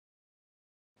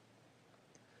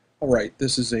Alright,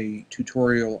 this is a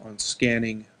tutorial on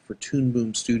scanning for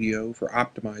ToonBoom Studio for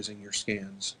optimizing your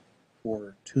scans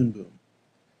for ToonBoom.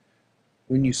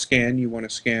 When you scan, you want to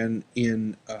scan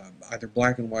in either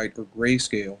black and white or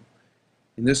grayscale.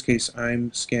 In this case,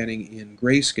 I'm scanning in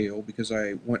grayscale because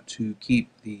I want to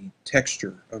keep the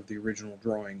texture of the original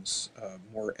drawings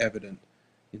more evident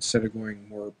instead of going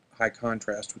more high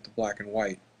contrast with the black and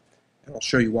white. And I'll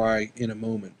show you why in a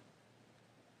moment.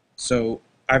 So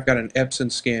I've got an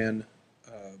Epson scan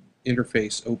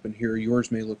interface open here.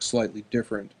 Yours may look slightly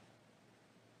different.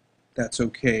 That's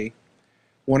okay.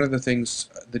 One of the things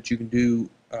that you can do,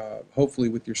 hopefully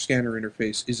with your scanner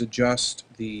interface, is adjust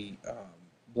the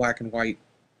black and white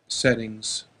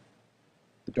settings,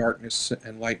 the darkness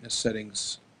and lightness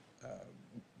settings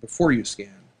before you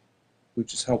scan,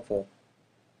 which is helpful.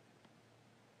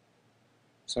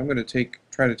 So I'm going to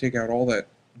try to take out all that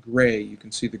gray. You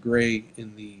can see the gray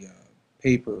in the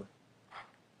paper.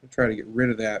 I'll try to get rid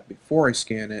of that before I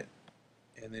scan it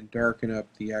and then darken up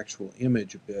the actual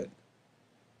image a bit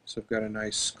so I've got a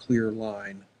nice clear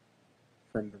line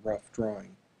from the rough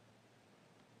drawing.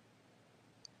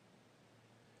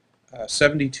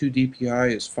 72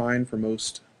 dpi is fine for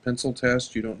most pencil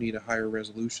tests. You don't need a higher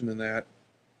resolution than that.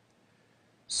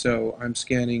 So I'm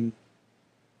scanning.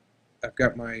 I've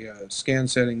got my scan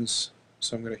settings,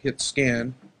 so I'm going to hit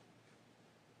scan.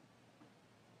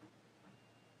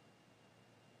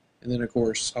 And then, of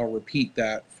course, I'll repeat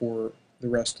that for the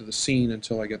rest of the scene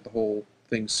until I get the whole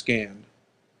thing scanned.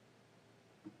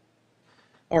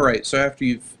 Alright, so after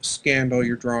you've scanned all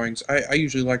your drawings, I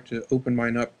usually like to open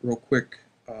mine up real quick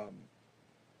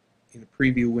in a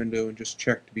preview window and just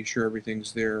check to be sure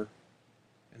everything's there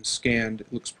and scanned.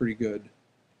 It looks pretty good.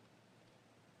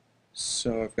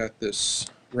 So I've got this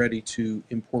ready to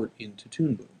import into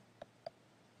ToonBoom.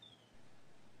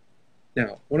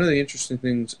 Now, one of the interesting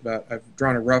things about, I've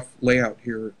drawn a rough layout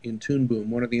here in ToonBoom.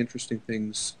 One of the interesting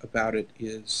things about it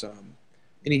is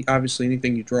obviously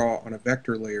anything you draw on a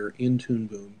vector layer in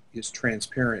ToonBoom is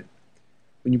transparent.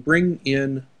 When you bring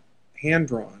in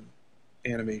hand-drawn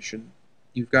animation,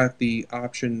 you've got the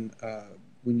option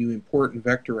when you import and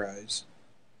vectorize.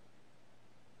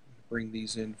 Bring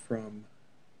these in from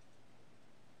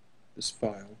this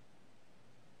file.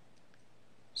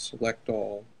 Select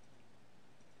all.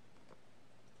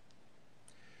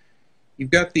 You've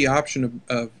got the option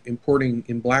of importing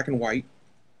in black and white,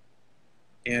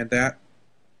 and that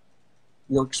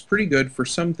works pretty good for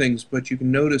some things, but you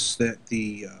can notice that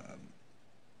the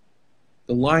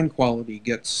line quality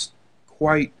gets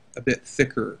quite a bit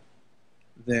thicker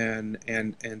than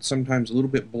and sometimes a little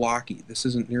bit blocky. This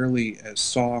isn't nearly as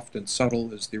soft and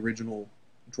subtle as the original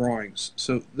drawings.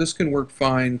 So this can work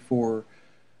fine for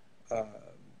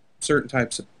certain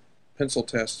types of pencil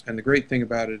tests, and the great thing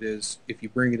about it is if you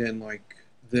bring it in like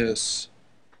this,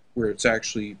 where it's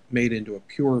actually made into a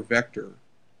pure vector,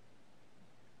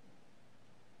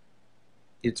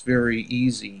 it's very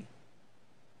easy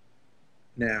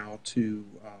now to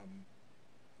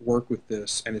work with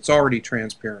this, and it's already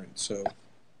transparent, so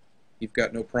you've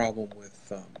got no problem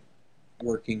with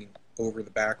working over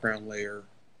the background layer.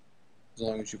 As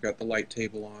long as you've got the light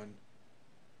table on,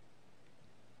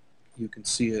 you can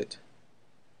see it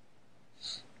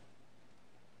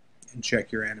and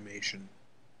check your animation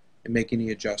and make any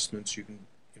adjustments. You can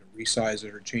resize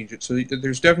it or change it. So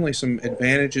there's definitely some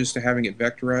advantages to having it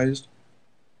vectorized,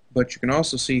 but you can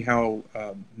also see how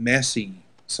messy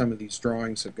some of these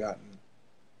drawings have gotten.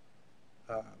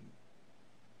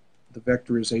 The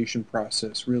vectorization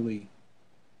process really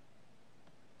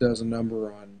does a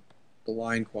number on the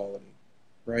line quality,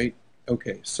 right?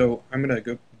 Okay, so I'm going to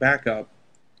go back up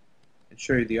and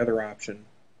show you the other option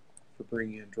for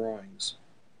bringing in drawings.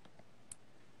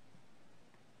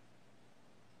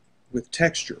 With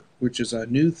texture, which is a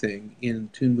new thing in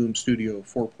ToonBoom Studio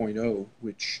 4.0,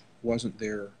 which wasn't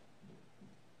there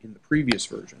in the previous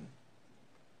version.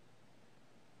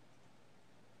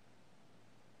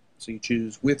 So you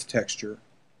choose with texture,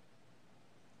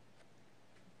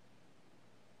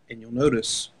 and you'll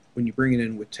notice when you bring it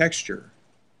in with texture,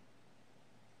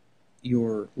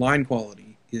 your line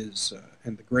quality is,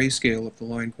 and the grayscale of the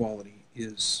line quality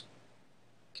is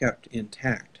kept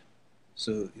intact.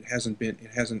 So it hasn't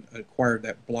acquired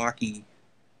that blocky,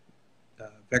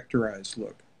 vectorized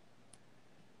look.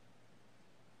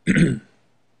 Now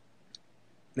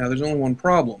there's only one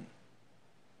problem.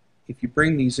 If you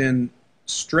bring these in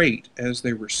straight as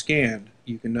they were scanned,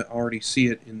 you can already see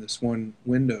it in this one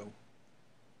window.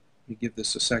 Let me give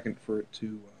this a second for it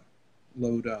to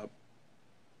load up.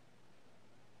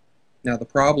 Now the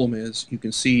problem is, you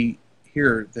can see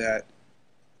here that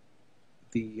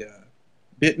the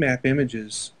bitmap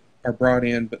images are brought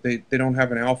in, but they don't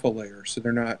have an alpha layer, so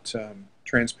they're not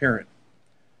transparent.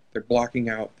 They're blocking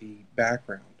out the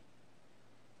background.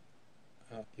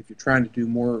 If you're trying to do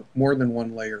more than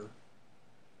one layer,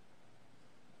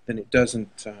 then it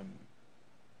doesn't.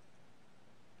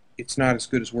 It's not as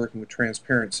good as working with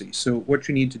transparency. So what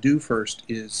you need to do first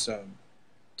is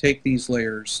take these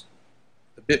layers,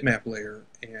 the bitmap layer,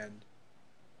 and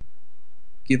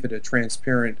give it a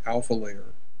transparent alpha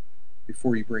layer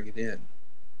before you bring it in.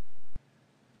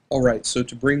 Alright, so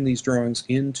to bring these drawings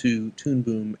into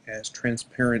ToonBoom as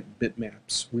transparent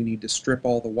bitmaps, we need to strip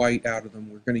all the white out of them.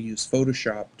 We're going to use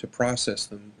Photoshop to process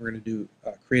them. We're going to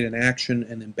create an action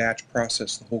and then batch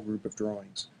process the whole group of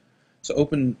drawings. So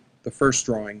open the first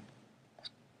drawing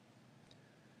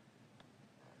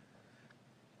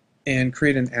and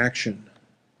create an action.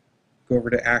 Go over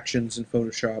to Actions in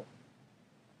Photoshop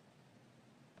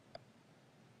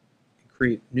and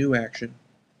create new action.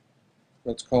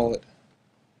 Let's call it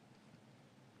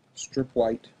Strip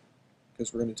White,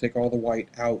 because we're going to take all the white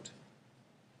out.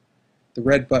 The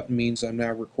red button means I'm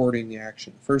now recording the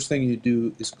action. First thing you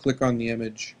do is click on the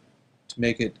image to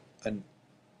make it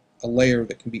a layer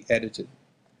that can be edited.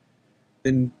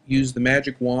 Then use the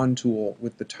magic wand tool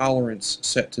with the tolerance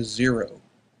set to 0.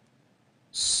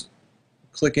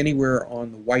 Click anywhere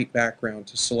on the white background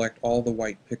to select all the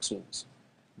white pixels.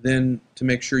 Then, to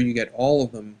make sure you get all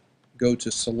of them, go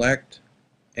to Select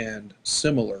and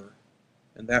Similar,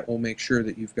 and that will make sure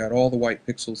that you've got all the white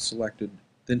pixels selected.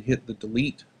 Then hit the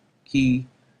Delete key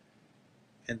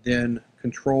and then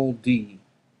Control D.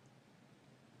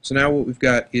 So now what we've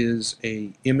got is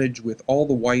an image with all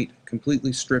the white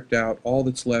completely stripped out. All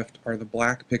that's left are the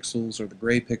black pixels or the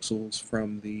gray pixels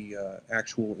from the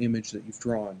actual image that you've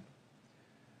drawn.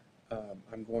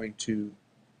 I'm going to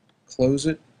close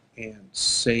it and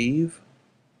save.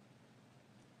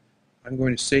 I'm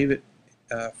going to save it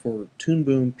for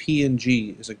ToonBoom.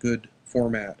 PNG is a good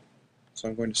format. So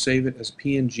I'm going to save it as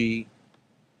PNG,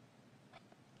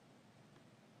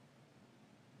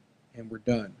 and we're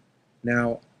done.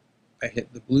 Now I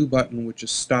hit the blue button, which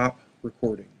is Stop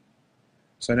Recording.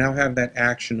 So I now have that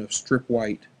action of Strip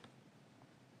White,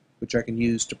 which I can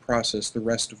use to process the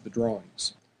rest of the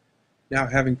drawings. Now,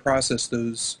 having processed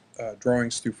those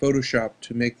drawings through Photoshop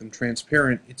to make them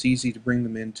transparent, it's easy to bring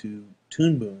them into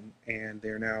ToonBoom, and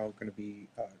they're now going to be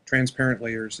transparent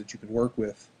layers that you can work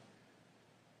with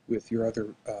your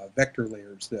other vector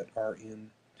layers that are in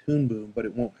ToonBoom, but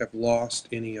it won't have lost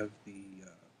any of the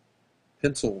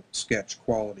pencil sketch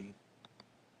quality.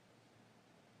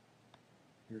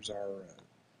 Here's our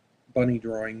bunny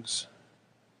drawings.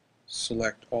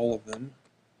 Select all of them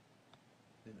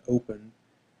and open.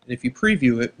 And if you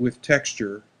preview it with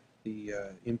texture, the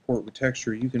import with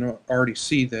texture, you can already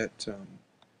see that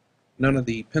none of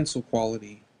the pencil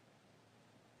quality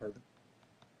or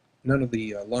none of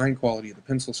the line quality of the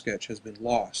pencil sketch has been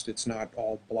lost. It's not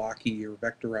all blocky or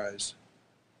vectorized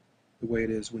the way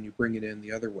it is when you bring it in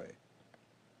the other way.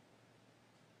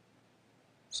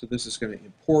 So this is going to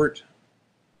import,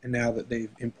 and now that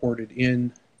they've imported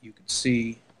in, you can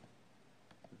see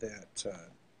that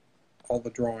all the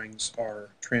drawings are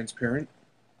transparent.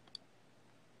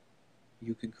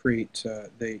 You can create,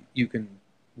 you can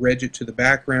reg it to the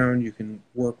background, you can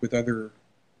work with other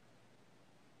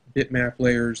bitmap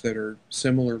layers that are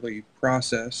similarly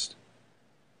processed.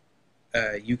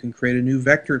 You can create a new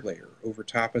vector layer over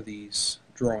top of these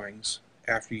drawings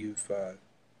after you've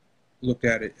looked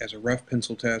at it as a rough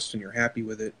pencil test and you're happy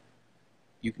with it.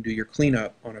 You can do your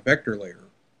cleanup on a vector layer,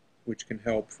 which can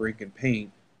help for ink and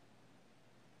paint.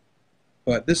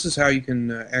 But this is how you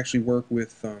can actually work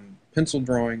with pencil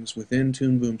drawings within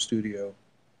ToonBoom Studio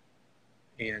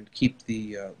and keep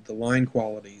the line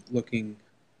quality looking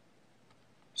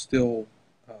still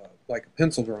like a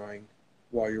pencil drawing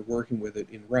while you're working with it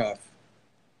in rough,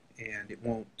 and it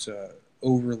won't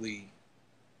overly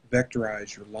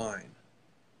vectorize your line.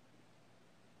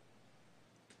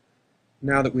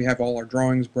 Now that we have all our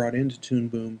drawings brought into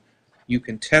ToonBoom, you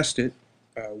can test it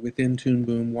within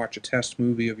ToonBoom, watch a test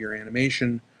movie of your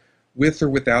animation with or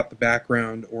without the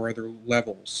background or other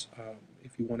levels.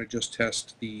 If you want to just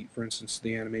test for instance,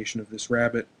 the animation of this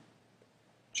rabbit,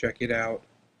 check it out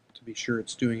to be sure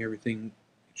it's doing everything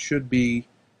it should be.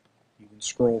 You can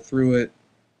scroll through it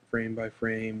frame by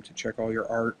frame to check all your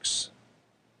arcs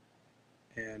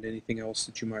and anything else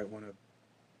that you might want to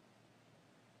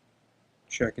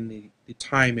check in the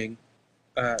timing.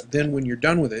 Then when you're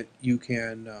done with it, you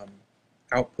can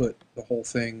output the whole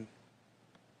thing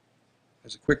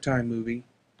as a QuickTime movie.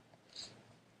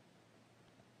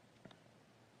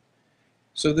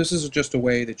 So this is just a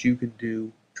way that you can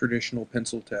do traditional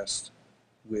pencil tests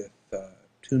with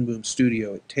ToonBoom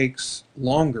Studio. It takes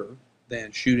longer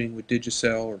than shooting with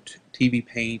Digicel or TV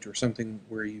Paint or something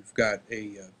where you've got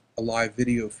a live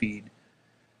video feed,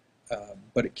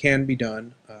 but it can be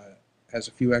done. Has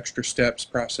a few extra steps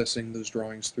processing those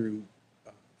drawings through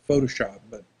Photoshop,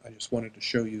 but I just wanted to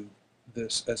show you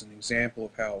this as an example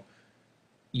of how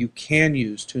you can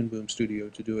use ToonBoom Studio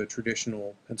to do a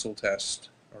traditional pencil test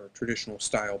or traditional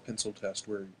style pencil test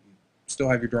where you still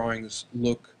have your drawings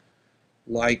look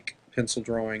like pencil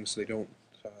drawings. They're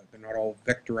not all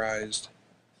vectorized.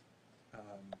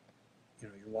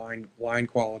 Your line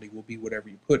quality will be whatever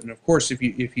you put. And of course, if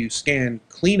you scan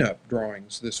cleanup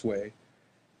drawings this way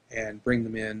and bring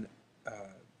them in,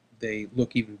 they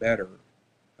look even better.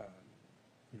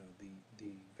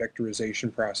 The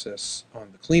vectorization process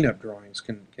on the cleanup drawings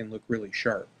can look really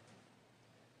sharp.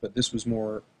 But this was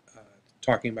more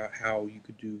talking about how you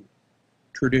could do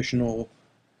traditional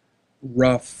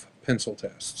rough pencil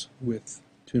tests with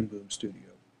ToonBoom Studio.